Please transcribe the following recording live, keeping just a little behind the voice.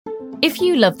If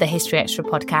you love the History Extra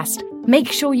podcast,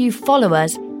 make sure you follow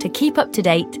us to keep up to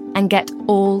date and get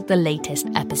all the latest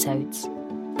episodes.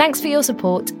 Thanks for your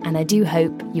support, and I do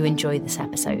hope you enjoy this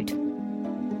episode.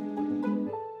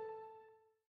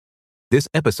 This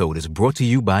episode is brought to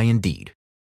you by Indeed.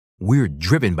 We're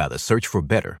driven by the search for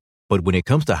better, but when it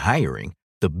comes to hiring,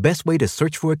 the best way to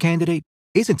search for a candidate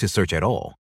isn't to search at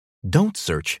all. Don't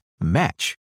search,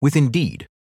 match with Indeed.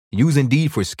 Use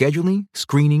Indeed for scheduling,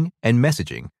 screening, and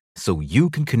messaging so you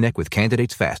can connect with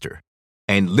candidates faster.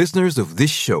 And listeners of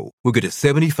this show will get a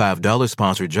 $75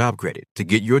 sponsored job credit to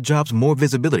get your jobs more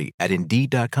visibility at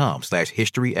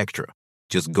Indeed.com/historyextra.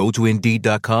 Just go to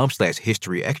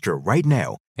Indeed.com/historyextra right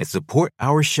now and support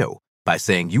our show by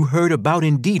saying you heard about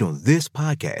Indeed on this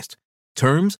podcast.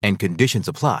 Terms and conditions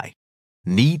apply.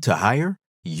 Need to hire?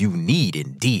 You need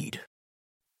Indeed.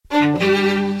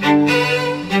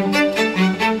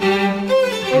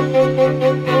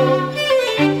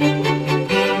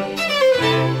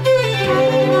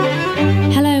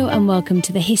 Hello and welcome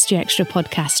to the History Extra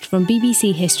podcast from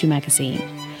BBC History Magazine,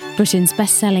 Britain's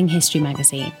best-selling history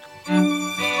magazine.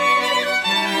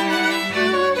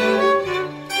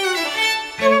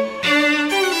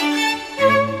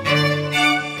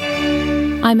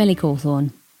 I'm Ellie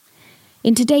Cawthorne.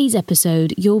 In today's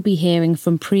episode, you'll be hearing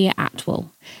from Priya Atwal,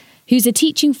 who's a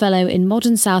teaching fellow in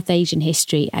modern South Asian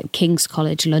history at King's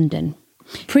College London.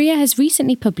 Priya has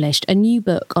recently published a new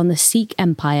book on the Sikh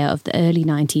Empire of the early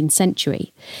 19th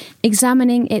century,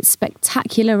 examining its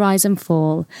spectacular rise and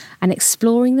fall and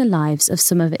exploring the lives of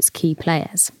some of its key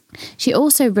players. She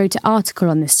also wrote an article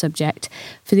on this subject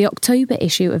for the October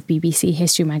issue of BBC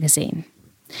History Magazine.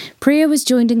 Priya was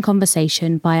joined in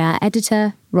conversation by our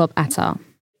editor, Rob Attar.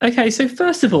 Okay, so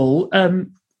first of all, I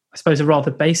suppose a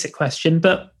rather basic question,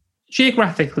 but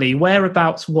geographically,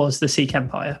 whereabouts was the Sikh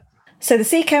Empire? So the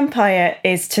Sikh Empire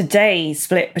is today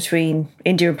split between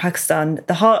India and Pakistan.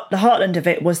 The heartland of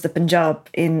it was the Punjab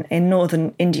in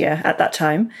northern India at that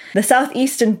time. The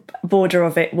southeastern border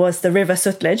of it was the River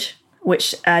Sutlej,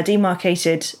 which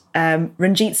demarcated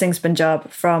Ranjit Singh's Punjab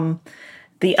from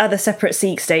the other separate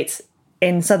Sikh states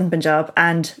in southern Punjab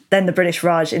and then the British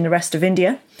Raj in the rest of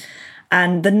India.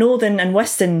 And the northern and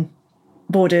western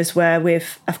borders were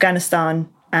with Afghanistan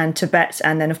and Tibet,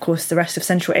 and then, of course, the rest of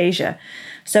Central Asia.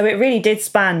 So it really did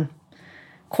span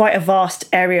quite a vast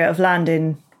area of land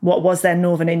in what was then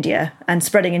northern India and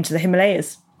spreading into the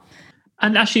Himalayas.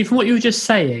 And actually, from what you were just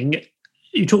saying,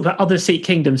 you talked about other Sikh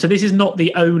kingdoms. So this is not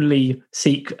the only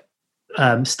Sikh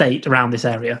state around this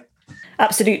area.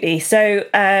 Absolutely. So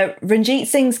Ranjit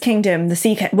Singh's kingdom, the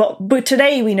Sikh, what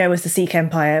today we know as the Sikh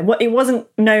Empire, what it wasn't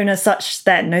known as such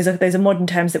then, those are modern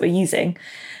terms that we're using,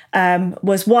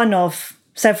 was one of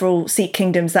several Sikh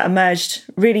kingdoms that emerged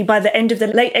really by the end of the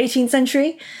late 18th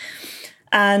century.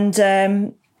 And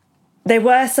there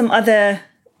were some other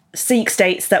Sikh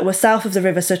states that were south of the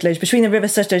River Sutlej, between the River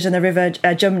Sutlej and the River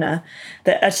Jumna,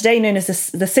 that are today known as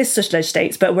the Sis Sutlej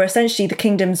states, but were essentially the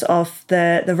kingdoms of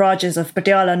the Rajas of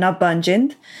Patiala, Nabha and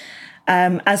Jind,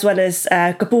 as well as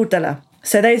Kapurthala.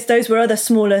 So those were other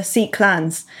smaller Sikh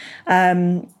clans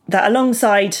that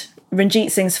alongside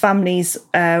Ranjit Singh's family's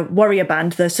warrior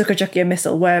band, the Sukrajakiya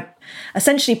Misl, were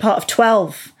essentially part of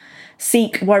 12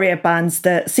 Sikh warrior bands,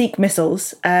 the Sikh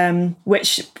Misls,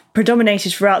 which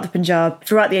predominated throughout the Punjab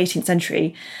throughout the 18th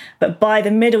century. But by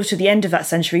the middle to the end of that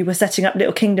century, were setting up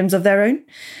little kingdoms of their own.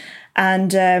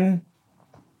 And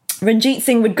Ranjit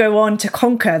Singh would go on to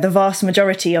conquer the vast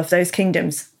majority of those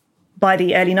kingdoms by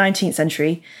the early 19th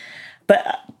century.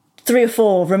 But 3 or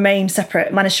 4 managed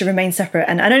to remain separate,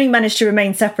 and only managed to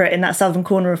remain separate in that southern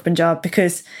corner of Punjab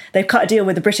because they've cut a deal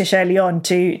with the British early on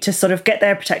to sort of get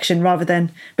their protection rather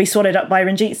than be swallowed up by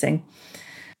Ranjit Singh.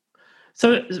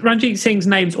 So Ranjit Singh's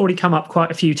name's already come up quite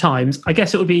a few times. I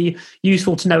guess it would be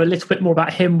useful to know a little bit more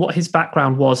about him, what his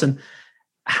background was, and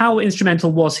how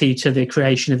instrumental was he to the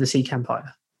creation of the Sikh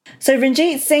Empire? So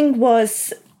Ranjit Singh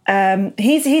was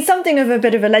he's something of a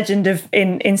bit of a legend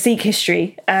in Sikh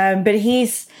history, but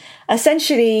he's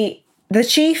essentially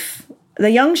the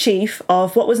young chief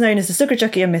of what was known as the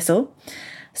Sukrajakiya Misl.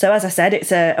 So as I said,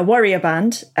 it's a warrior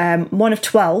band, one of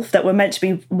 12 that were meant to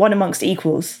be one amongst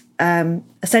equals.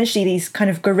 Essentially these kind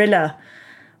of guerrilla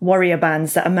warrior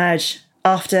bands that emerge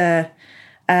after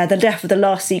the death of the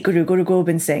last Sikh Guru, Guru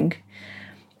Gobind Singh,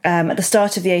 at the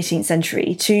start of the 18th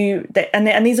century.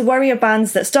 And these are warrior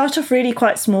bands that start off really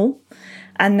quite small,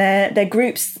 and they're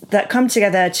groups that come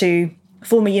together to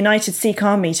form a united Sikh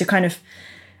army to kind of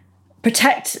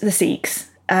protect the Sikhs.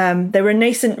 They were a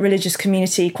nascent religious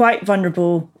community, quite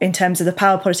vulnerable in terms of the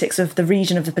power politics of the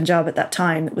region of the Punjab at that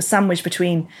time. It was sandwiched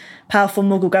between powerful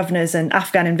Mughal governors and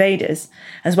Afghan invaders,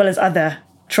 as well as other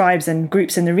tribes and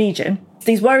groups in the region.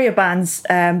 These warrior bands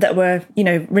that were,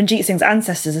 Ranjit Singh's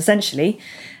ancestors, essentially,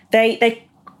 they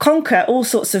conquer all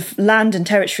sorts of land and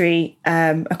territory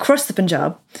across the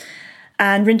Punjab.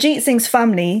 And Ranjit Singh's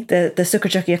family, the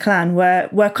Sukrachakia clan,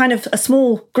 were kind of a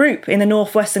small group in the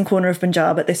northwestern corner of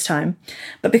Punjab at this time.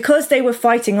 But because they were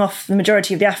fighting off the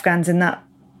majority of the Afghans in that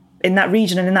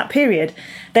region and in that period,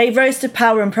 they rose to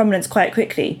power and prominence quite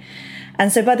quickly.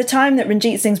 And so by the time that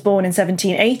Ranjit Singh's born in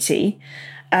 1780,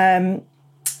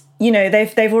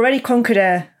 they've already conquered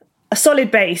a solid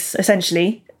base,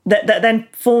 essentially, that then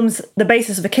forms the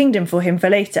basis of a kingdom for him for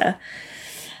later.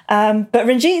 But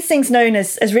Ranjit Singh's known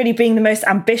as really being the most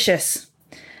ambitious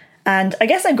and, I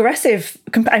guess, aggressive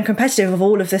and competitive of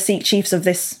all of the Sikh chiefs of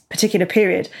this particular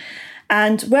period.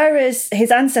 And whereas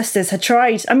his ancestors had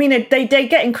tried, they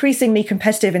get increasingly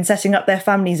competitive in setting up their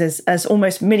families as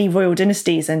almost mini royal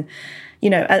dynasties and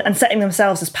setting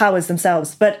themselves as powers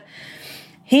themselves. But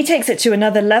he takes it to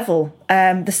another level.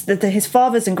 His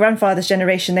father's and grandfather's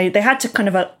generation, they had to kind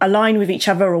of align with each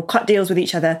other or cut deals with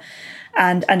each other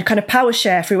and kind of power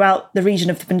share throughout the region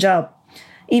of the Punjab,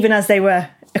 even as they were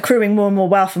accruing more and more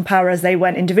wealth and power as they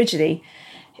went individually.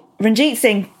 Ranjit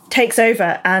Singh takes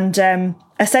over and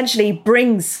essentially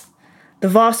brings the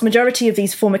vast majority of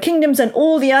these former kingdoms and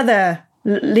all the other,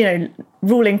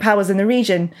 ruling powers in the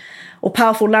region or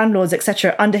powerful landlords,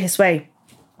 etc., under his sway.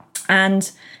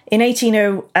 And in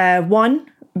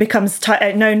 1801, becomes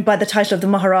known by the title of the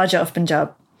Maharaja of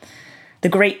Punjab, the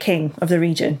great king of the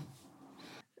region.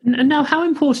 And now, how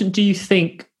important do you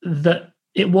think that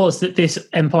it was that this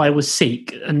empire was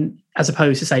Sikh, and as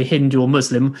opposed to, say, Hindu or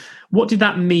Muslim? What did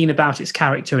that mean about its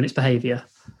character and its behaviour?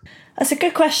 That's a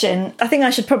good question. I think I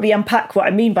should probably unpack what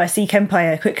I mean by Sikh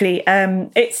empire quickly.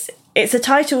 It's a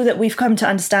title that we've come to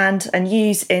understand and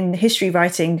use in history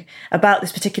writing about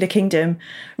this particular kingdom,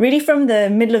 really from the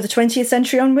middle of the 20th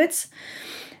century onwards.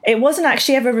 It wasn't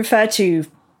actually ever referred to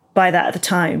by that at the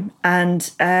time.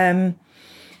 And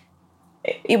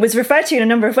it was referred to in a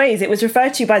number of ways. It was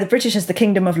referred to by the British as the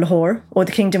Kingdom of Lahore, or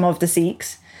the Kingdom of the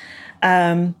Sikhs.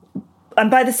 And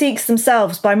by the Sikhs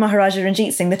themselves, by Maharaja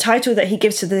Ranjit Singh, the title that he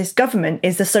gives to this government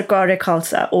is the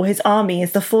Sarkar-e-Khalsa, or his army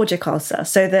is the Fauj-e-Khalsa.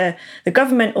 So the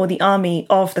government or the army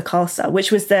of the Khalsa,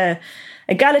 which was the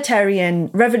egalitarian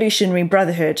revolutionary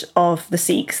brotherhood of the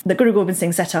Sikhs that Guru Gobind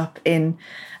Singh set up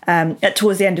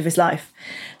towards the end of his life.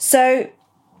 So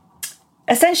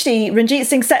essentially, Ranjit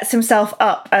Singh sets himself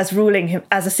up as ruling him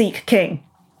as a Sikh king.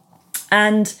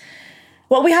 And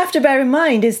what we have to bear in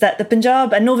mind is that the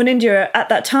Punjab and northern India at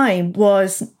that time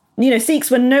was, Sikhs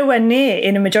were nowhere near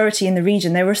in a majority in the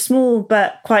region. They were a small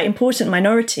but quite important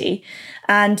minority.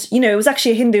 And, it was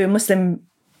actually a Hindu and Muslim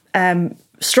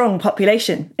strong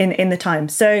population in the time.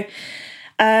 So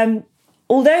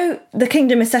although the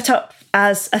kingdom is set up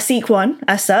as a Sikh one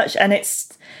as such, and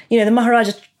it's, the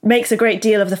Maharaja makes a great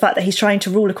deal of the fact that he's trying to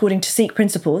rule according to Sikh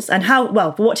principles and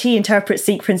what he interprets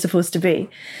Sikh principles to be.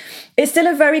 It's still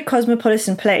a very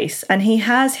cosmopolitan place, and he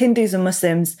has Hindus and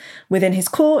Muslims within his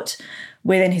court,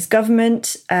 within his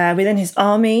government, within his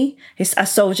army,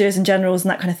 as soldiers and generals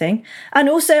and that kind of thing, and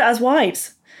also as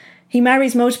wives. He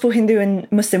marries multiple Hindu and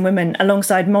Muslim women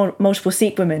alongside multiple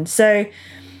Sikh women. So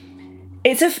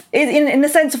it's in the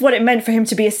sense of what it meant for him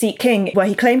to be a Sikh king, where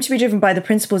he claimed to be driven by the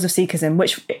principles of Sikhism,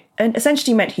 which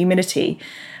essentially meant humility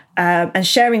and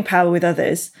sharing power with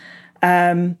others.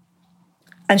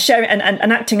 And sharing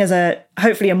and acting as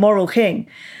hopefully a moral king.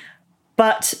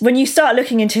 But when you start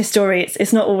looking into his story,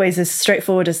 it's not always as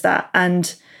straightforward as that.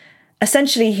 And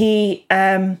essentially, he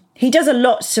does a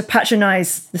lot to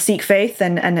patronize the Sikh faith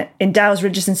and endows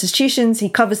religious institutions. He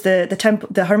covers the temple,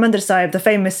 the Harmandir Sahib, the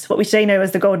famous, what we today know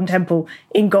as the Golden Temple,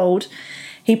 in gold.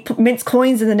 He mints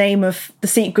coins in the name of the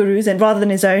Sikh gurus and rather than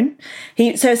his own.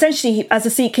 So essentially, as a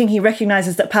Sikh king, he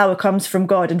recognizes that power comes from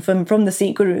God and from the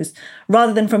Sikh gurus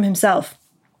rather than from himself.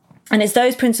 And it's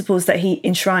those principles that he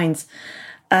enshrines.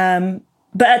 But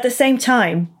at the same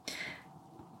time,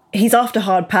 he's after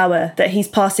hard power that he's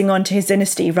passing on to his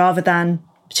dynasty rather than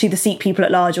to the Sikh people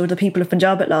at large or the people of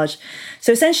Punjab at large.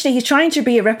 So essentially, he's trying to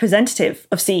be a representative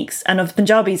of Sikhs and of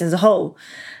Punjabis as a whole.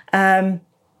 But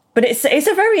it's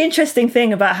a very interesting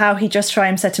thing about how he just tries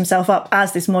and set himself up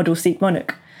as this model Sikh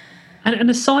monarch. And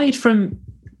aside from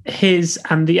his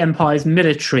and the empire's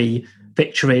military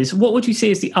victories, what would you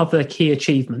see as the other key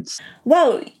achievements?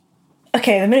 Well,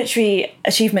 okay, the military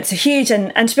achievements are huge,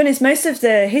 and to be honest, most of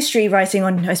the history writing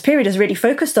on his period is really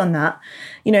focused on that.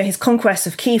 His conquests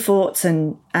of key forts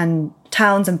and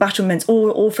towns and battlements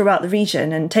all throughout the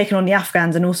region and taking on the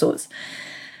Afghans and all sorts.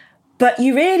 But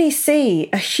you really see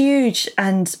a huge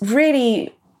and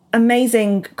really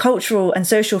amazing cultural and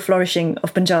social flourishing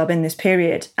of Punjab in this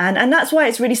period. And that's why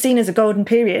it's really seen as a golden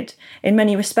period in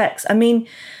many respects. I mean,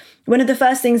 one of the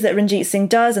first things that Ranjit Singh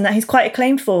does, and that he's quite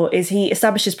acclaimed for, is he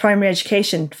establishes primary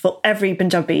education for every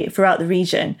Punjabi throughout the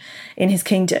region in his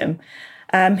kingdom.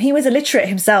 He was illiterate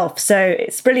himself, so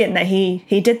it's brilliant that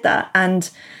he did that. And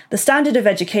the standard of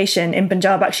education in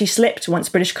Punjab actually slipped once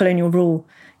British colonial rule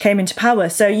came into power.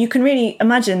 So you can really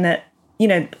imagine that, you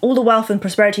know, all the wealth and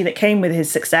prosperity that came with his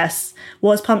success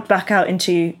was pumped back out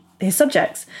into his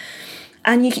subjects.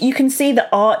 And you can see that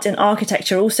art and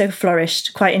architecture also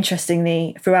flourished quite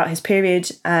interestingly throughout his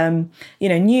period.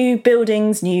 New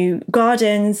buildings, new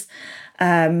gardens,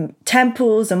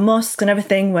 temples and mosques and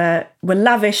everything were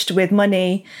lavished with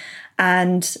money.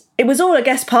 And it was all, I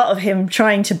guess, part of him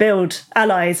trying to build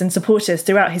allies and supporters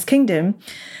throughout his kingdom.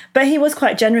 But he was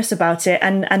quite generous about it.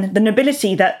 And the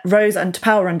nobility that rose into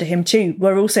power under him too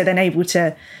were also then able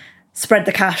to spread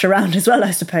the cash around as well,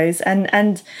 I suppose.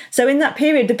 And so in that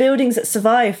period, the buildings that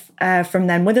survive from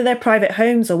them, whether they're private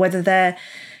homes or whether they're,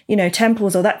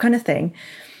 temples or that kind of thing,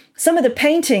 some of the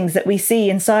paintings that we see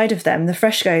inside of them, the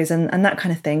frescoes and that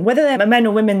kind of thing, whether they're men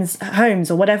or women's homes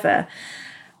or whatever,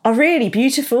 are really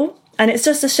beautiful. And it's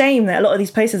just a shame that a lot of these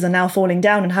places are now falling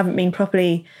down and haven't been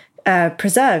properly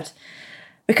preserved.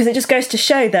 Because it just goes to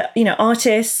show that,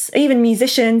 artists, even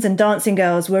musicians and dancing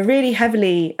girls were really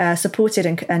heavily supported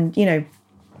and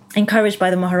encouraged by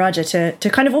the Maharaja to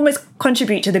kind of almost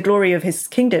contribute to the glory of his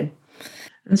kingdom.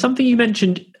 And something you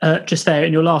mentioned just there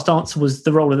in your last answer was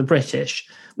the role of the British,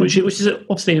 which is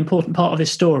obviously an important part of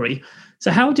this story.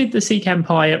 So how did the Sikh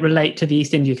Empire relate to the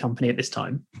East India Company at this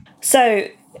time? So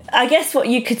I guess what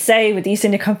you could say with the East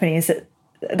India Company is that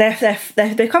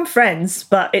they've become friends,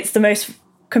 but it's the most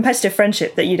competitive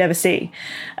friendship that you'd ever see.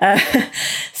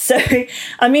 So,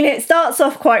 I mean, it starts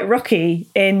off quite rocky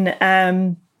in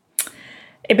between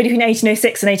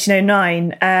 1806 and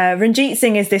 1809. Ranjit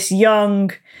Singh is this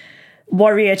young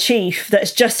warrior chief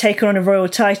that's just taken on a royal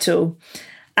title.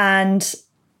 And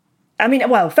I mean,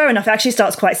 well, fair enough. It actually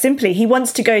starts quite simply. He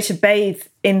wants to go to bathe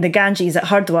in the Ganges at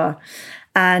Hardwar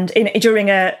and during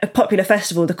a popular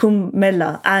festival, the Kumbh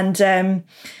Mela. And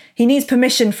he needs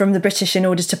permission from the British in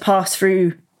order to pass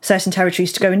through certain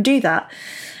territories to go and do that.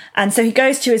 And so he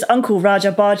goes to his uncle,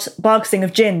 Raja Bagh Singh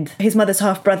of Jind, his mother's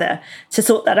half-brother, to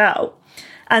sort that out.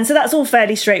 And so that's all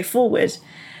fairly straightforward.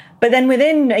 But then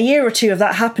within a year or two of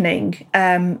that happening,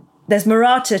 there's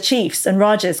Maratha chiefs and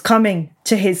Rajas coming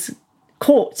to his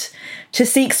court to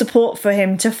seek support for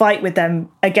him to fight with them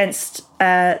against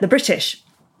the British.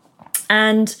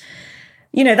 And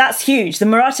that's huge. The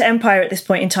Maratha Empire at this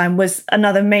point in time was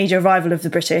another major rival of the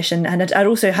British and had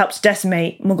also helped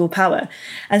decimate Mughal power.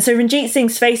 And so Ranjit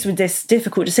Singh's faced with this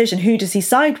difficult decision. Who does he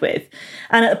side with?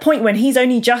 And at a point when he's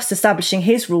only just establishing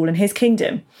his rule in his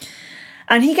kingdom.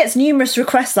 And he gets numerous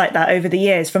requests like that over the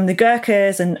years from the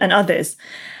Gurkhas and others.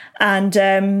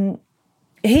 And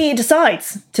he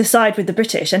decides to side with the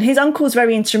British. And his uncle's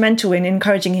very instrumental in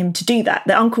encouraging him to do that.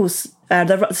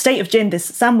 The state of Jind is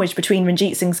sandwiched between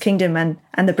Ranjit Singh's kingdom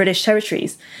and the British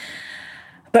territories.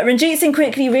 But Ranjit Singh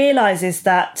quickly realises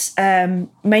that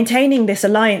maintaining this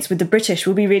alliance with the British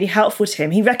will be really helpful to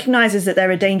him. He recognises that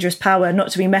they're a dangerous power not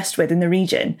to be messed with in the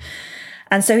region.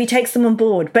 And so he takes them on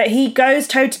board, but he goes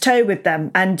toe-to-toe with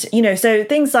them. And, so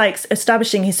things like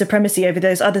establishing his supremacy over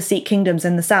those other Sikh kingdoms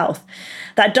in the south,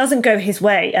 that doesn't go his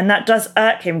way. And that does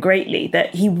irk him greatly,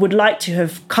 that he would like to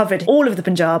have covered all of the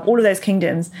Punjab, all of those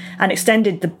kingdoms, and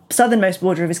extended the southernmost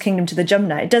border of his kingdom to the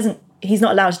Jamna. He's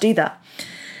not allowed to do that.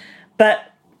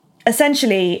 But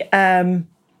essentially,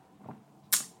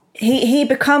 he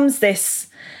becomes this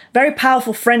very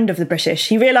powerful friend of the British.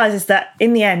 He realises that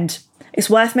in the end, it's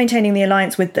worth maintaining the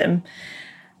alliance with them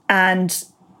and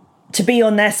to be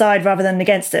on their side rather than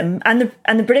against them. And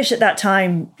the British at that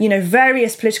time,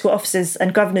 various political officers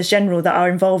and governors general that are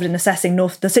involved in assessing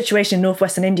the situation in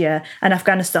northwestern India and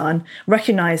Afghanistan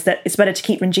recognise that it's better to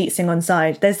keep Ranjit Singh on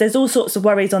side. There's all sorts of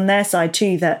worries on their side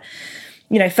too that,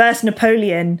 first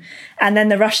Napoleon and then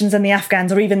the Russians and the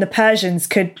Afghans or even the Persians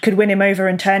could win him over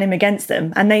and turn him against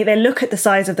them. And they look at the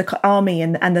size of the army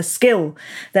and the skill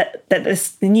that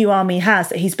the new army has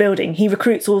that he's building. He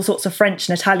recruits all sorts of French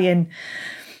and Italian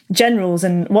generals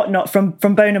and whatnot from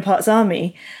Bonaparte's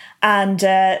army. And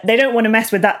they don't want to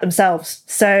mess with that themselves.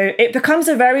 So it becomes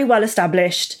a very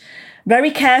well-established,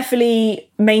 very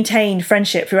carefully maintained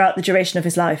friendship throughout the duration of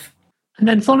his life. And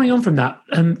then following on from that,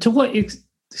 to what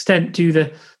extent do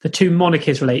the two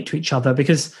monarchies relate to each other?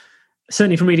 Because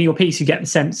certainly from reading your piece, you get the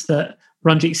sense that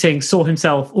Ranjit Singh saw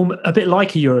himself a bit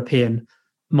like a European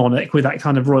monarch with that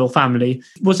kind of royal family.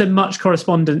 Was there much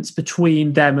correspondence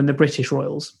between them and the British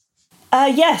royals?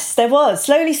 Yes, there was.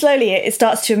 Slowly, it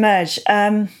starts to emerge.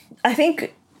 I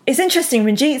think it's interesting.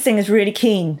 Ranjit Singh is really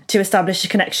keen to establish a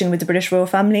connection with the British royal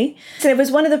family. So it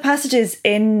was one of the passages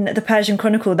in the Persian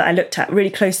Chronicle that I looked at really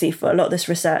closely for a lot of this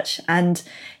research. And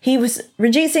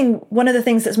Ranjit Singh, one of the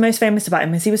things that's most famous about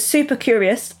him is he was super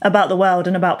curious about the world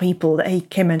and about people that he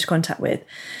came into contact with.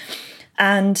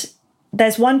 And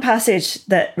there's one passage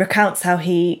that recounts how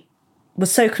he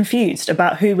was so confused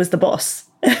about who was the boss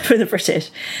for the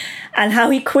British, and how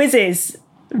he quizzes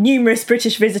numerous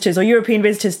British visitors or European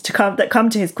visitors that come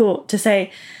to his court to say,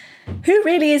 who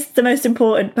really is the most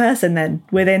important person then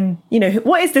within,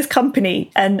 what is this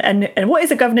company, and what is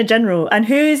a governor general, and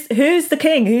who's the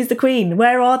king, who's the queen,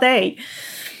 where are they?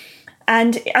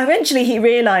 And eventually he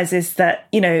realizes that,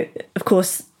 of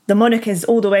course, the monarch is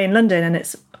all the way in London and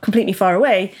it's completely far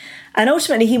away, and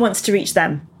ultimately he wants to reach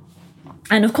them.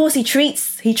 And of course he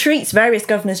treats various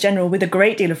governors general with a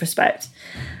great deal of respect.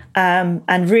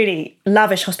 And really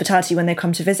lavish hospitality when they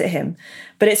come to visit him.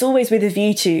 But it's always with a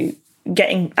view to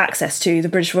getting access to the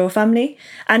British royal family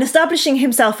and establishing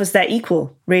himself as their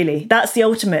equal, really. That's the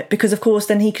ultimate, because, of course,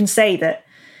 then he can say that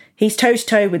he's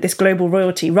toe-to-toe with this global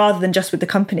royalty rather than just with the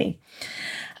company.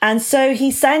 And so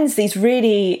he sends these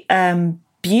really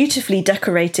beautifully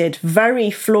decorated, very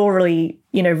florally,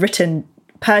 written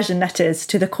Persian letters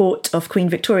to the court of Queen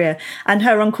Victoria and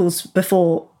her uncles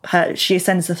before she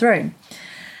ascends the throne.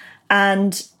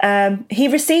 And he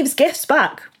receives gifts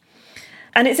back.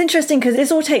 And it's interesting because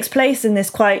this all takes place in this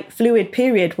quite fluid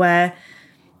period where,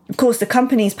 of course, the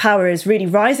company's power is really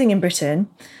rising in Britain.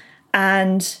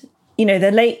 And,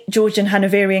 the late Georgian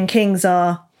Hanoverian kings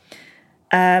are,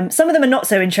 some of them are not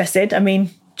so interested. I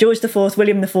mean, George IV,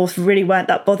 William IV really weren't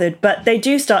that bothered, but they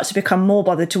do start to become more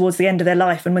bothered towards the end of their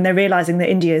life and when they're realising that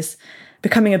India's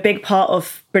becoming a big part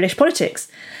of British politics.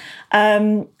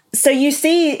 So you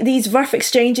see these rough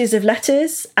exchanges of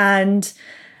letters, and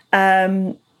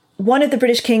one of the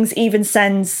British kings even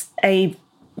sends a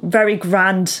very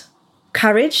grand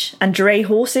carriage and dray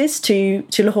horses to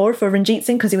Lahore for Ranjit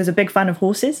Singh because he was a big fan of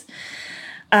horses.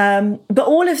 But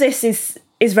all of this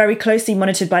is very closely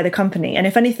monitored by the company. And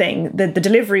if anything, the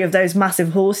delivery of those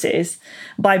massive horses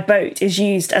by boat is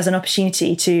used as an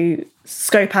opportunity to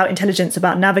scope out intelligence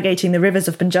about navigating the rivers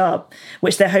of Punjab,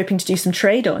 which they're hoping to do some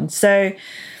trade on. So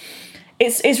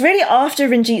it's really after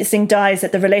Ranjit Singh dies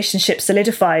that the relationship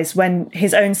solidifies, when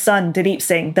his own son, Dilip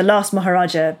Singh, the last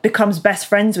Maharaja, becomes best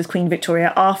friends with Queen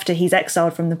Victoria after he's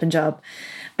exiled from the Punjab.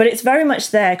 But it's very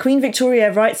much there. Queen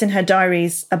Victoria writes in her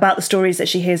diaries about the stories that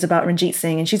she hears about Ranjit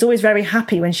Singh, and she's always very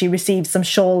happy when she receives some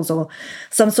shawls or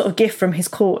some sort of gift from his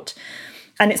court.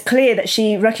 And it's clear that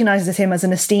she recognises him as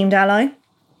an esteemed ally.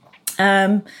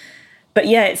 But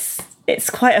yeah, it's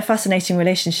quite a fascinating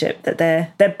relationship that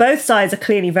they're both sides are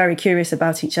clearly very curious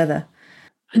about each other.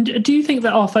 And do you think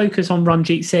that our focus on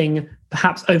Ranjit Singh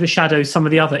perhaps overshadows some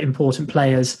of the other important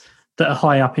players that are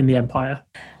high up in the empire?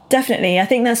 Definitely. I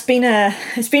think it's been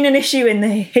an issue in the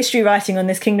history writing on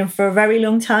this kingdom for a very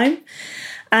long time.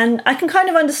 And I can kind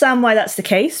of understand why that's the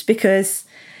case, because,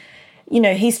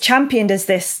 he's championed as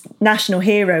this national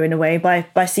hero in a way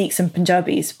by Sikhs and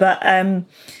Punjabis. But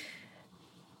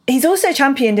he's also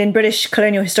championed in British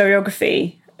colonial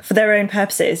historiography for their own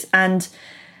purposes. And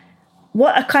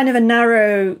what a kind of a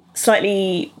narrow,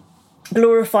 slightly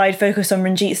glorified focus on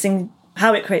Ranjit Singh,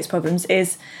 how it creates problems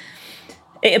is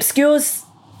it obscures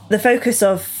the focus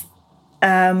of,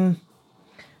 the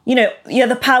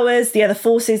other powers, the other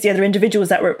forces, the other individuals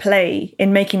that were at play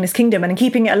in making this kingdom and in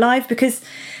keeping it alive, because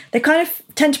they kind of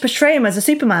tend to portray him as a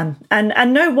Superman.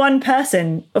 And no one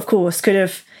person, of course, could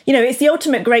have, it's the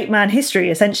ultimate great man history,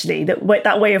 essentially,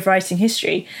 that way of writing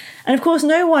history. And of course,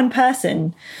 no one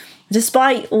person,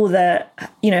 despite all the,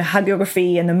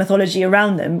 hagiography and the mythology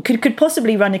around them, could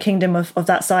possibly run a kingdom of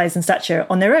that size and stature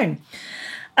on their own.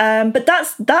 But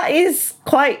that is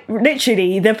quite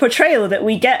literally the portrayal that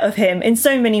we get of him in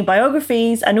so many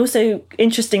biographies and also,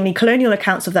 interestingly, colonial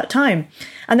accounts of that time.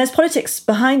 And there's politics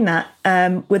behind that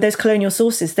with those colonial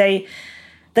sources. They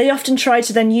often try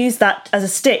to then use that as a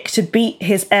stick to beat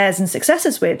his heirs and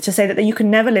successors with, to say that you can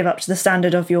never live up to the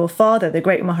standard of your father, the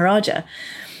great Maharaja.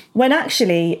 When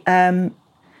actually,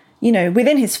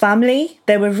 within his family,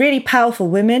 there were really powerful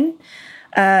women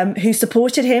who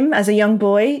supported him as a young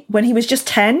boy when he was just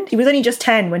 10. He was only just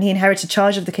 10 when he inherited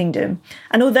charge of the kingdom.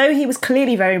 And although he was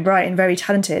clearly very bright and very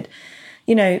talented,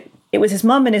 it was his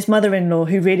mum and his mother-in-law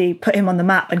who really put him on the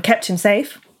map and kept him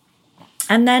safe.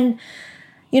 And then,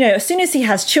 as soon as he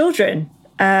has children,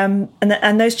 and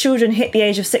those children hit the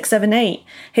age of 6, 7, 8,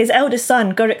 his eldest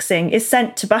son, Gorak Singh, is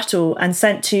sent to battle and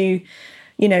sent to,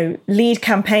 lead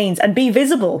campaigns and be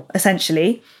visible,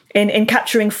 essentially, in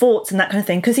capturing forts and that kind of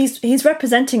thing, because he's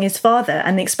representing his father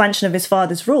and the expansion of his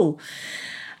father's rule.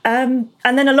 And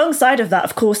then alongside of that,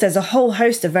 of course, there's a whole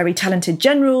host of very talented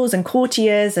generals and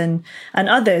courtiers and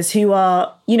others who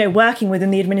are, working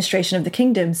within the administration of the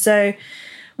kingdom. So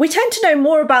we tend to know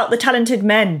more about the talented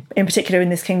men in particular in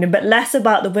this kingdom, but less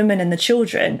about the women and the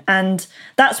children. And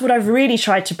that's what I've really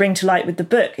tried to bring to light with the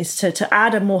book, is to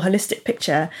add a more holistic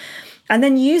picture and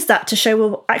then use that to show,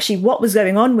 well, actually what was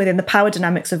going on within the power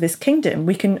dynamics of this kingdom.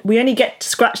 We only get to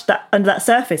scratch that under that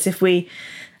surface if we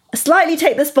slightly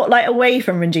take the spotlight away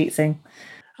from Ranjit Singh.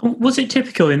 Was it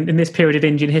typical in this period of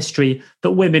Indian history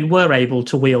that women were able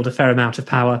to wield a fair amount of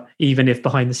power, even if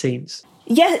behind the scenes?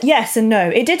 Yes and no.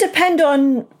 It did depend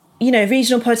on,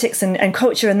 regional politics and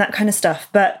culture and that kind of stuff.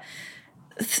 But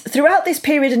throughout this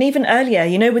period and even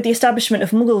earlier, with the establishment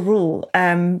of Mughal rule,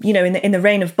 in the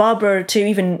reign of Babur to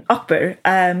even Akbar,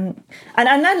 and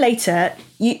then later,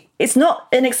 it's not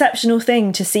an exceptional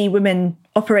thing to see women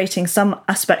operating some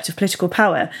aspect of political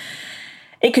power.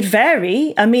 It could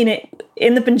vary. I mean,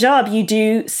 in the Punjab, you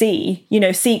do see,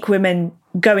 Sikh women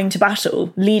going to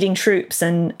battle, leading troops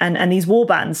and these war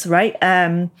bands, right?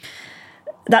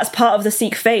 That's part of the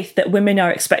Sikh faith, that women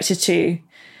are expected to,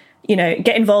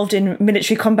 get involved in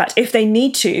military combat if they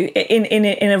need to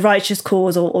in a righteous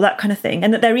cause or that kind of thing,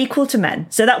 and that they're equal to men.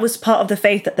 So that was part of the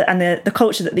faith and the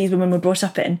culture that these women were brought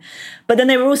up in. But then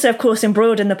they were also, of course,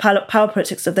 embroiled in the power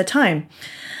politics of their time.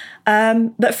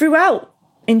 But throughout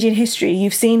Indian history,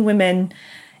 you've seen women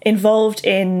involved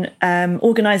in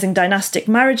organising dynastic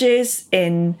marriages,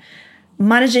 in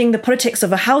managing the politics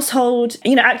of a household,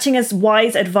 acting as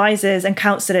wise advisors and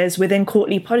counsellors within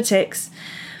courtly politics,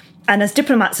 and as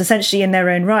diplomats essentially in their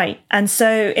own right. And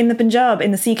so in the Punjab,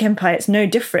 in the Sikh Empire, it's no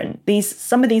different.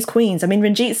 Some of these queens,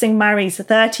 Ranjit Singh marries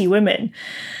 30 women,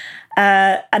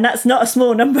 and that's not a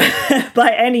small number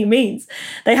by any means.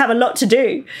 They have a lot to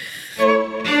do.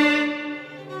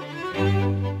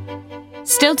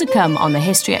 Still to come on the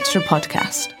History Extra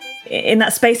podcast. In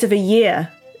that space of a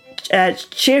year,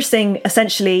 Sher Singh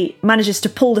essentially manages to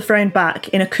pull the throne back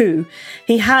in a coup.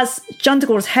 He has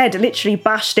Chandragur's head literally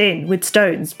bashed in with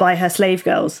stones by her slave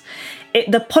girls.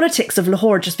 The politics of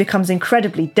Lahore just becomes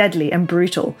incredibly deadly and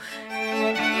brutal.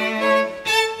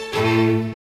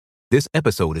 This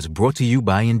episode is brought to you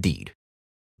by Indeed.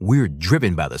 We're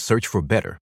driven by the search for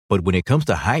better, but when it comes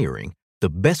to hiring, the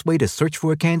best way to search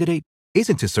for a candidate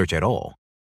isn't to search at all.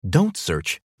 Don't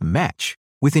search, match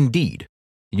with Indeed.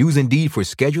 Use Indeed for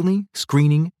scheduling,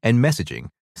 screening, and messaging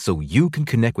so you can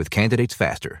connect with candidates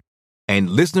faster. And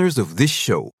listeners of this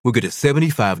show will get a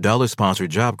 $75 sponsored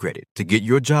job credit to get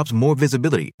your jobs more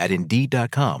visibility at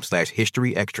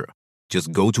Indeed.com/historyextra.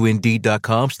 Just go to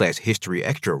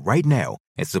Indeed.com/historyextra right now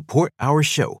and support our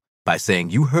show by saying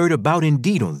you heard about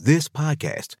Indeed on this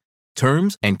podcast.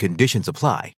 Terms and conditions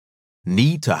apply.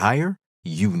 Need to hire?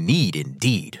 You need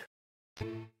Indeed.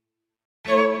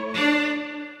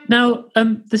 Now,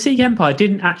 the Sikh Empire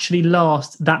didn't actually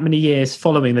last that many years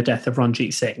following the death of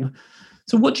Ranjit Singh.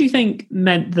 So what do you think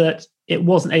meant that it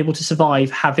wasn't able to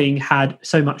survive, having had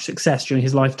so much success during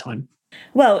his lifetime?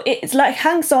 Well, it's like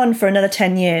hangs on for another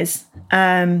 10 years,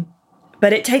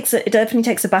 but it definitely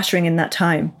takes a battering in that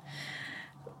time.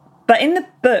 But in the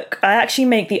book, I actually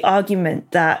make the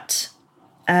argument that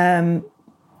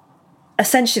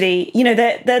essentially,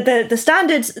 the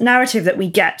standard narrative that we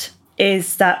get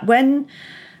is that when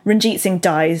Ranjit Singh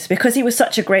dies, because he was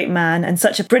such a great man and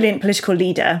such a brilliant political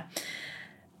leader,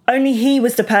 only he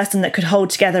was the person that could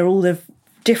hold together all the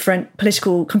different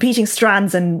political competing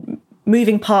strands and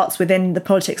moving parts within the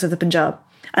politics of the Punjab.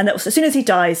 And that as soon as he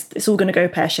dies, it's all going to go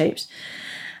pear-shaped.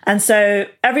 And so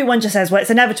everyone just says, well, it's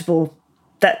inevitable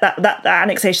that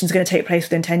annexation is going to take place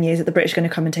within 10 years, that the British are going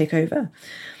to come and take over.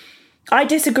 I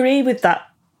disagree with that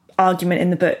argument in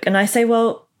the book. And I say,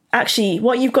 well, actually,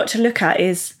 what you've got to look at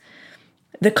is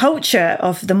the culture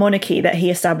of the monarchy that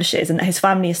he establishes and that his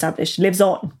family established lives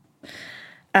on.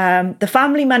 The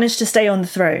family managed to stay on the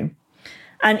throne.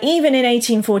 And even in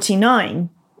 1849,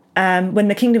 when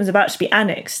the kingdom was about to be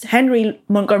annexed, Henry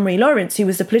Montgomery Lawrence, who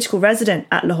was the political resident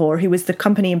at Lahore, who was the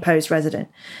company-imposed resident,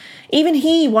 even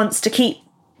he wants to keep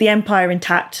the empire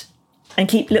intact and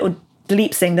keep little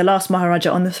Dalip Singh, the last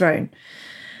Maharaja, on the throne.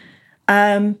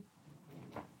 And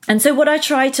so what I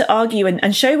try to argue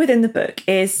and show within the book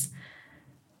is,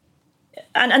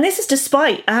 and this is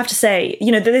despite, I have to say,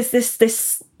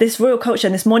 this royal culture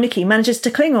and this monarchy manages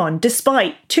to cling on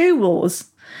despite 2 wars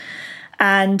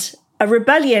and a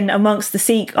rebellion amongst the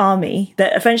Sikh army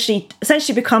that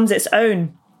essentially becomes its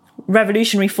own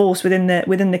revolutionary force within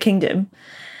the kingdom.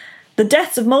 The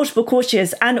deaths of multiple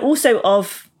courtiers and also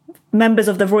of members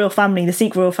of the royal family, the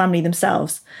Sikh royal family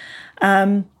themselves.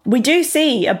 We do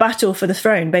see a battle for the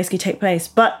throne basically take place,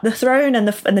 but the throne and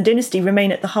the dynasty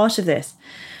remain at the heart of this.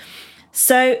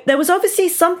 So there was obviously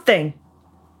something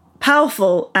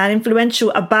powerful and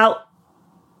influential about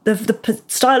the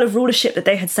style of rulership that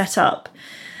they had set up,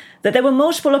 that there were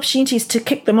multiple opportunities to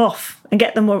kick them off and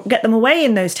get them away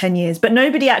in those 10 years, but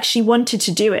nobody actually wanted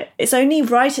to do it. It's only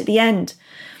right at the end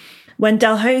when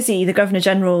Dalhousie, the Governor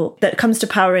General that comes to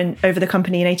power over the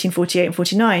company in 1848 and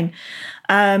 49,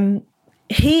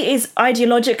 he is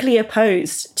ideologically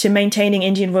opposed to maintaining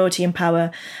Indian royalty in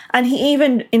power. And he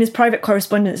even, in his private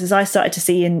correspondence, as I started to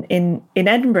see in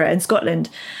Edinburgh, in Scotland,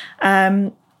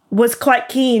 was quite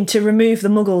keen to remove the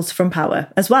Mughals from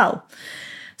power as well.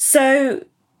 So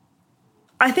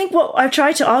I think what I've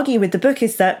tried to argue with the book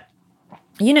is that,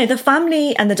 you know, the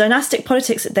family and the dynastic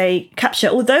politics that they capture,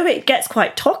 although it gets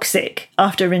quite toxic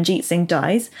after Ranjit Singh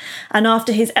dies and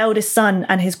after his eldest son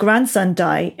and his grandson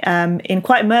die in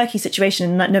quite a murky situation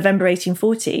in November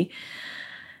 1840,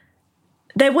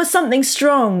 there was something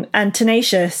strong and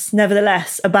tenacious,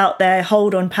 nevertheless, about their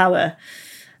hold on power.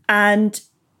 And,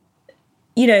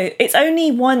 you know, it's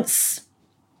only once,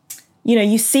 you know,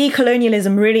 you see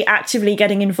colonialism really actively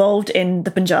getting involved in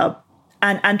the Punjab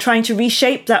and trying to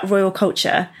reshape that royal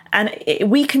culture, and it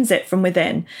weakens it from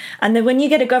within. And then when you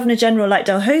get a Governor General like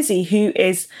Dalhousie, who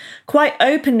is quite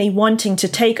openly wanting to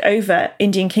take over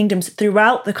Indian kingdoms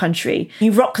throughout the country,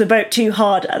 you rock the boat too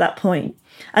hard at that point.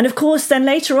 And of course, then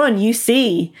later on, you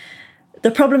see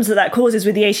the problems that causes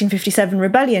with the 1857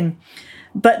 rebellion.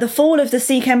 But the fall of the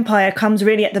Sikh Empire comes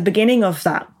really at the beginning of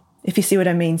that, if you see what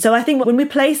I mean. So I think when we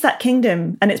place that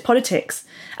kingdom and its politics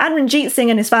and Ranjit Singh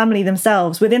and his family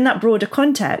themselves within that broader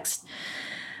context,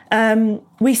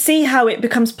 we see how it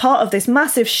becomes part of this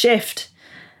massive shift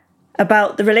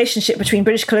about the relationship between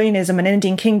British colonialism and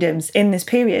Indian kingdoms in this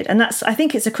period. And I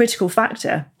think it's a critical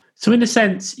factor. So in a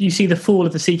sense, you see the fall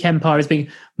of the Sikh Empire as being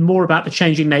more about the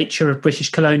changing nature of British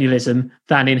colonialism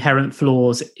than inherent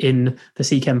flaws in the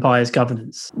Sikh Empire's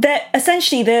governance.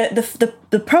 Essentially,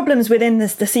 the problems within the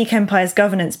Sikh Empire's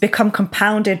governance become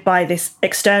compounded by this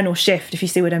external shift, if you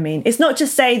see what I mean. It's not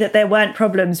just say that there weren't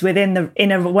problems within the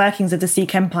inner workings of the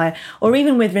Sikh Empire, or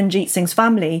even with Ranjit Singh's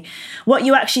family. What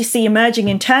you actually see emerging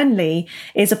internally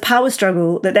is a power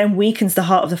struggle that then weakens the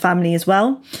heart of the family as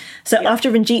well. So after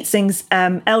Ranjit Singh's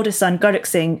eldest son, Gurukh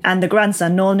Singh, and the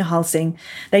grandson, Noor Nihal Singh,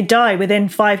 they die within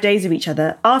 5 days of each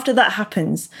other. After that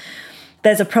happens,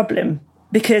 there's a problem,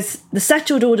 because the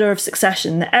settled order of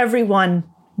succession that everyone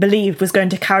believed was going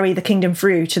to carry the kingdom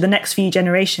through to the next few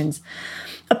generations,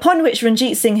 upon which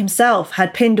Ranjit Singh himself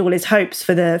had pinned all his hopes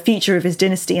for the future of his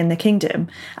dynasty and the kingdom,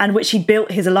 and which he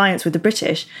built his alliance with the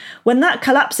British, when that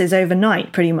collapses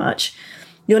overnight, pretty much,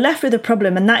 you're left with a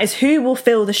problem, and that is who will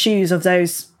fill the shoes of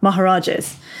those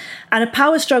Maharajas. And a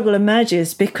power struggle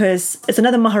emerges because it's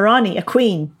another Maharani, a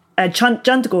queen,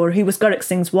 Chandgaur, who was Gurukh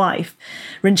Singh's wife,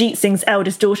 Ranjit Singh's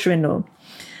eldest daughter-in-law,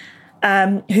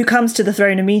 who comes to the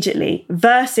throne immediately,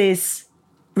 versus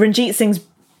Ranjit Singh's,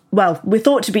 well, we're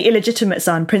thought to be illegitimate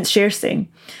son, Prince Sher Singh,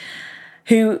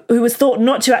 who was thought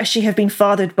not to actually have been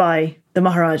fathered by the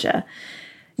Maharaja.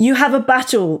 You have a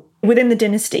battle within the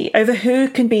dynasty over who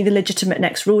can be the legitimate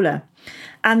next ruler.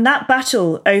 And that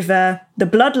battle over the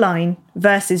bloodline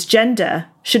versus gender,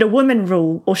 should a woman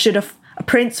rule or should a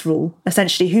prince rule,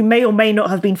 essentially, who may or may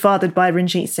not have been fathered by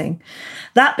Ranjit Singh,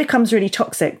 that becomes really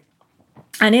toxic.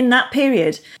 And in that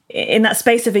period, in that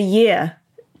space of a year,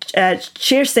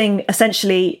 Sher Singh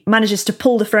essentially manages to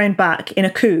pull the throne back in a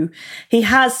coup. He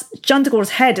has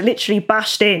Chandgaur's head literally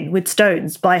bashed in with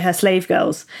stones by her slave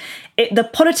girls. The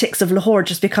politics of Lahore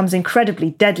just becomes incredibly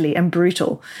deadly and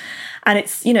brutal. And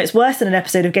it's, you know, it's worse than an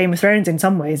episode of Game of Thrones in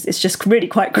some ways. It's just really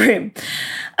quite grim.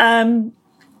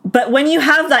 But when you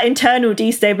have that internal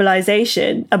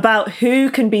destabilization about who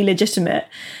can be legitimate,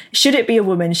 should it be a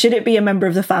woman? Should it be a member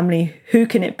of the family? Who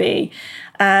can it be?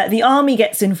 The army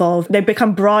gets involved. They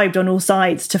become bribed on all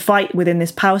sides to fight within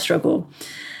this power struggle.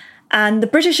 And the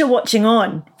British are watching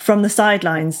on from the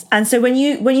sidelines. And so when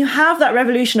you have that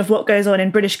revolution of what goes on in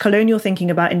British colonial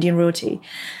thinking about Indian royalty,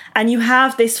 and you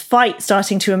have this fight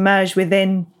starting to emerge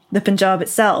within the Punjab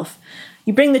itself,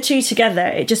 you bring the two together,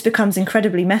 it just becomes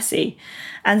incredibly messy.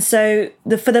 And so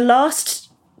for the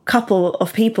last couple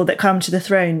of people that come to the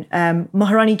throne,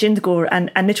 Maharani Jindgaur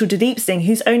and little Dadeep Singh,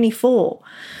 who's only 4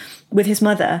 with his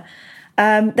mother,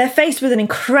 they're faced with an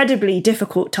incredibly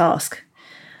difficult task.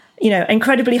 You know,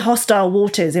 incredibly hostile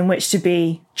waters in which to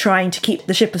be trying to keep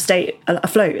the ship of state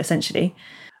afloat, essentially.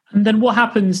 And then what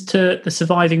happens to the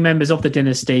surviving members of the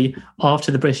dynasty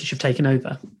after the British have taken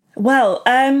over? Well,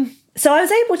 So I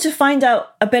was able to find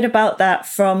out a bit about that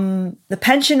from the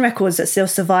pension records that still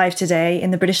survive today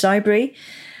in the British Library.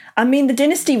 I mean, the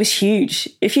dynasty was huge.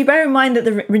 If you bear in mind that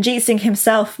the Ranjit Singh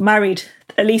himself married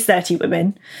at least 30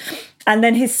 women, and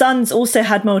then his sons also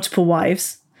had multiple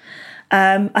wives.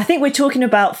 I think we're talking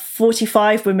about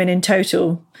 45 women in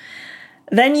total.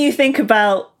 Then you think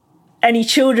about any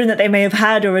children that they may have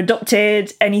had or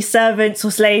adopted, any servants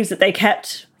or slaves that they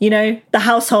kept, the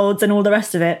households and all the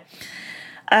rest of it.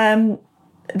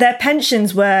 Their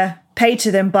pensions were paid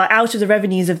to them out of the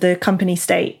revenues of the company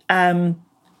state, out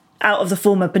of the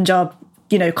former Punjab,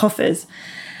 coffers.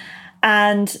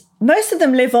 And most of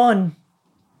them live on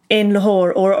in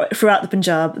Lahore or throughout the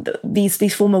Punjab,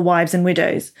 these former wives and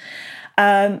widows.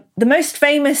 The most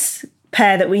famous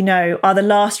pair that we know are the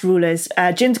last rulers,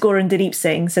 Jind Kaur and Dilip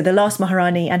Singh, so the last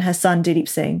Maharani and her son Dilip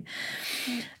Singh.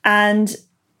 And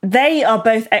they are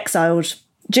both exiled.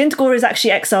 Jind Kaur is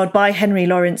actually exiled by Henry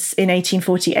Lawrence in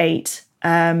 1848,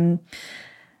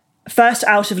 first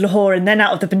out of Lahore and then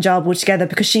out of the Punjab altogether,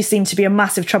 because she seemed to be a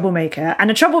massive troublemaker.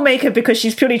 And a troublemaker because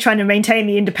she's purely trying to maintain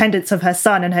the independence of her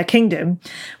son and her kingdom,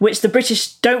 which the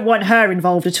British don't want her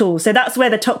involved at all. So that's where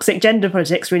the toxic gender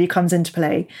politics really comes into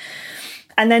play.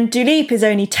 And then Dilip is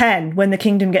only 10 when the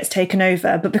kingdom gets taken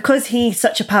over. But because he's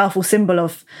such a powerful symbol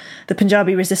of the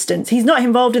Punjabi resistance, he's not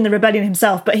involved in the rebellion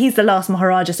himself, but he's the last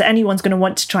Maharaja, so anyone's going to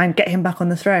want to try and get him back on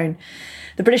the throne.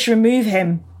 The British remove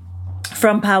him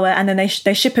from power, and then they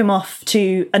ship him off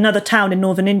to another town in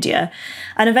northern India.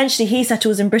 And eventually he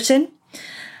settles in Britain.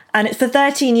 And for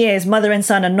 13 years, mother and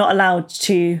son are not allowed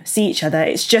to see each other.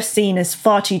 It's just seen as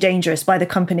far too dangerous by the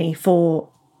company for,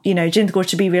 Jind Kaur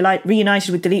to be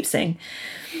reunited with Dilip Singh.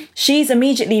 She's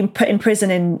immediately put in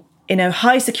prison in a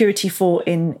high security fort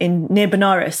in near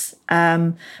Benares.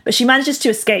 But she manages to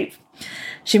escape.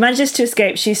 She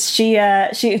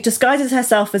disguises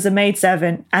herself as a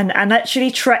maidservant and actually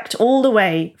trekked all the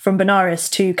way from Benares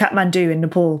to Kathmandu in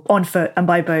Nepal on foot and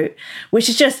by boat, which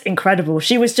is just incredible.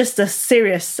 She was just a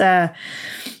serious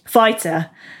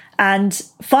fighter. And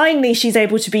finally, she's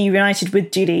able to be reunited with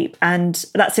Dilip, and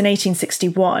that's in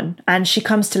 1861. And she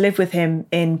comes to live with him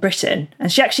in Britain.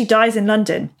 And she actually dies in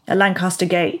London at Lancaster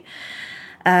Gate.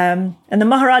 And the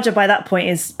Maharaja by that point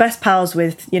is best pals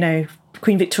with,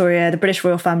 Queen Victoria, the British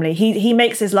royal family. He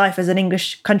makes his life as an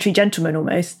English country gentleman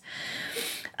almost.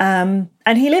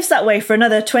 And he lives that way for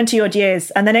another 20 odd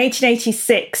years. And then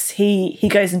 1886, he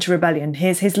goes into rebellion.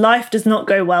 His life does not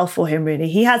go well for him, really.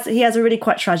 He has a really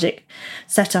quite tragic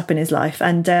setup in his life.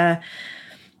 And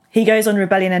he goes on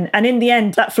rebellion. And in the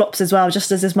end, that flops as well,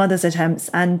 just as his mother's attempts.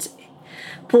 And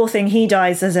poor thing, he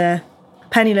dies as a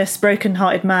penniless,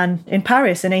 broken-hearted man in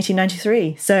Paris in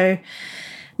 1893. So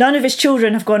none of his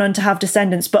children have gone on to have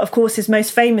descendants, but of course his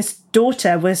most famous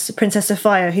daughter was Princess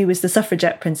Sophia, who was the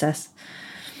suffragette princess.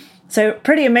 So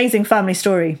pretty amazing family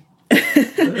story.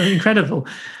 Incredible.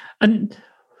 And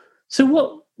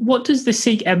so what does the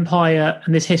Sikh Empire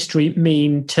and this history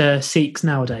mean to Sikhs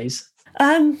nowadays?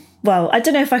 Well, I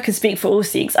don't know if I can speak for all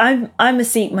Sikhs. I'm a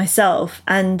Sikh myself,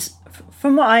 and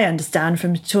from what I understand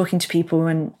from talking to people,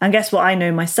 and I guess what I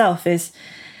know myself, is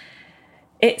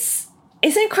it's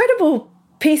an incredible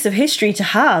piece of history to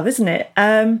have, isn't it?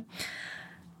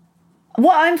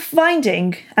 What I'm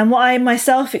finding and what I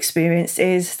myself experienced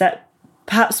is that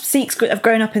perhaps Sikhs have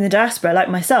grown up in the diaspora, like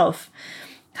myself,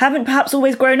 haven't perhaps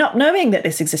always grown up knowing that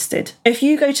this existed. If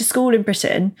you go to school in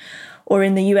Britain or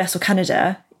in the US or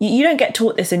Canada, you don't get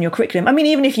taught this in your curriculum. I mean,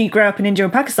 even if you grow up in India or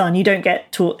Pakistan, you don't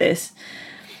get taught this.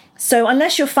 So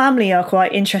unless your family are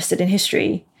quite interested in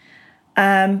history,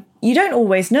 you don't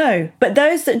always know. But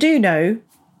those that do know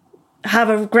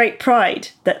have a great pride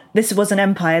that this was an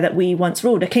empire that we once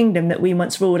ruled, a kingdom that we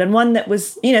once ruled, and one that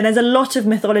was, there's a lot of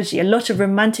mythology, a lot of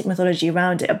romantic mythology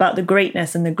around it about the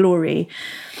greatness and the glory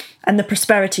and the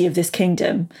prosperity of this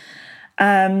kingdom.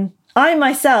 I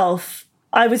myself,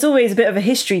 I was always a bit of a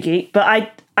history geek, but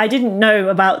I didn't know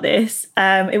about this.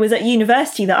 It was at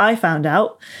university that I found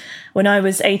out when I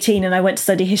was 18 and I went to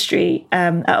study history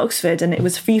at Oxford, and it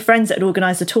was a few friends that had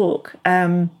organised a talk.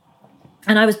 And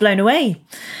I was blown away.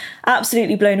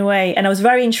 Absolutely blown away. And I was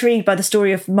very intrigued by the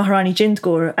story of Maharani Jind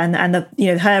Kaur and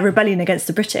the her rebellion against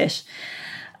the British.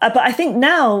 But I think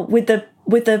now with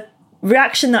the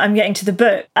reaction that I'm getting to the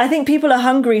book, I think people are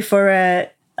hungry for a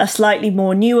slightly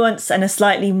more nuanced and a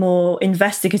slightly more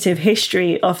investigative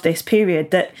history of this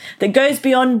period that goes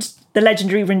beyond the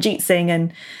legendary Ranjit Singh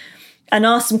and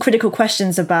asks some critical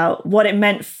questions about what it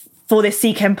meant for this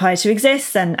Sikh empire to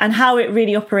exist and how it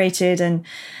really operated and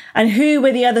who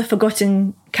were the other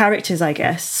forgotten characters, I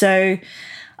guess. So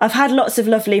I've had lots of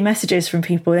lovely messages from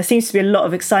people. There seems to be a lot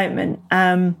of excitement.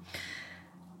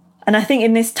 And I think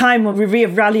in this time when we're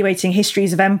reevaluating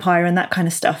histories of empire and that kind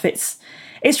of stuff, it's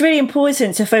really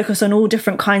important to focus on all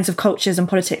different kinds of cultures and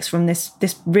politics from this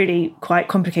really quite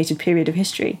complicated period of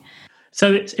history.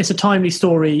 So it's a timely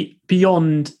story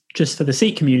beyond just for the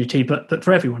Sikh community, but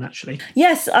for everyone, actually.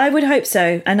 Yes, I would hope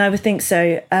so, and I would think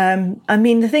so. I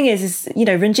mean, the thing is,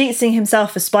 Ranjit Singh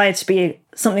himself aspired to be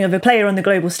something of a player on the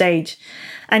global stage,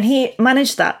 and he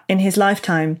managed that in his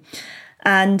lifetime.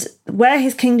 And where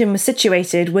his kingdom was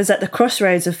situated was at the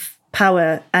crossroads of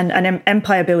power and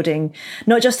empire building,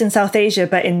 not just in South Asia,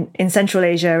 but in Central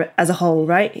Asia as a whole,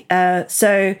 right? And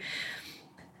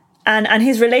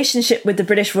his relationship with the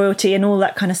British royalty and all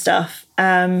that kind of stuff.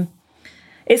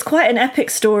 It's quite an epic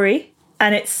story,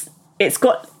 and it's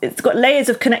got layers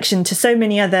of connection to so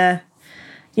many other,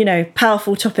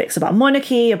 powerful topics about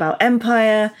monarchy, about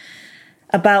empire,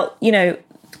 about,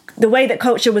 the way that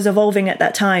culture was evolving at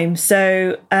that time.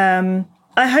 So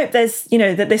I hope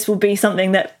that this will be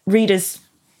something that readers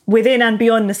within and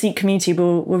beyond the Sikh community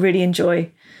will really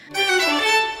enjoy.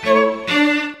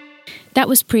 That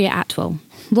was Priya Atwal.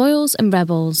 Royals and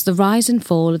Rebels, The Rise and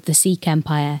Fall of the Sikh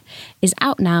Empire is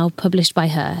out now, published by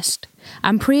Hearst.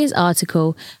 And Priya's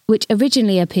article, which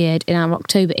originally appeared in our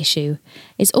October issue,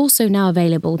 is also now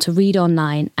available to read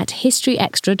online at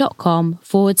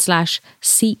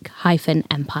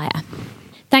historyextra.com/Sikh-Empire.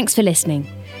 Thanks for listening.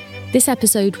 This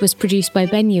episode was produced by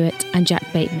Ben Hewitt and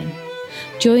Jack Bateman.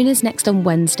 Join us next on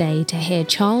Wednesday to hear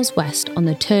Charles West on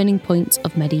the turning points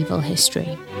of medieval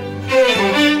history.